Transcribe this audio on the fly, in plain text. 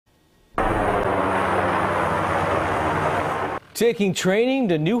Taking training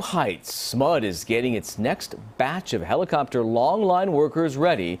to new heights, SMUD is getting its next batch of helicopter longline workers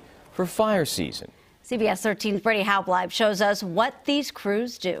ready for fire season. CBS 13's Brady Halbleib shows us what these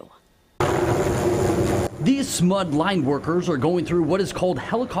crews do. These SMUD line workers are going through what is called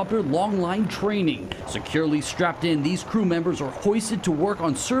helicopter longline training. Securely strapped in, these crew members are hoisted to work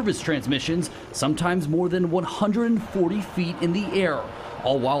on service transmissions, sometimes more than 140 feet in the air,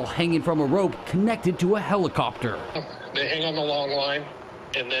 all while hanging from a rope connected to a helicopter. They hang on the long line,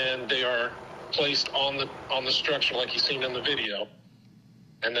 and then they are placed on the structure like you've seen in the video.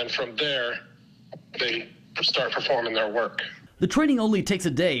 And then from there, they start performing their work. The training only takes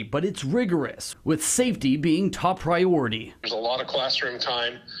a day, but it's rigorous, with safety being top priority. There's a lot of classroom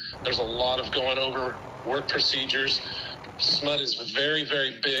time. There's a lot of going over work procedures. SMUD is very,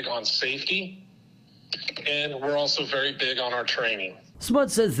 very big on safety, and we're also very big on our training.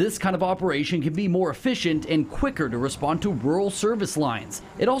 SMUD says this kind of operation can be more efficient and quicker to respond to rural service lines.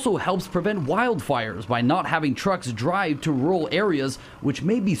 It also helps prevent wildfires by not having trucks drive to rural areas which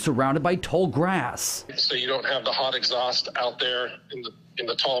may be surrounded by tall grass. So you don't have the hot exhaust out there in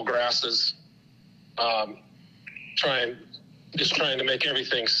the tall grasses, trying to make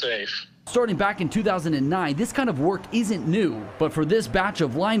everything safe. Starting back in 2009, this kind of work isn't new, but for this batch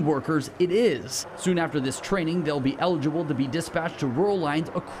of line workers, it is. Soon after this training, they'll be eligible to be dispatched to rural lines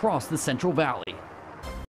across the Central Valley.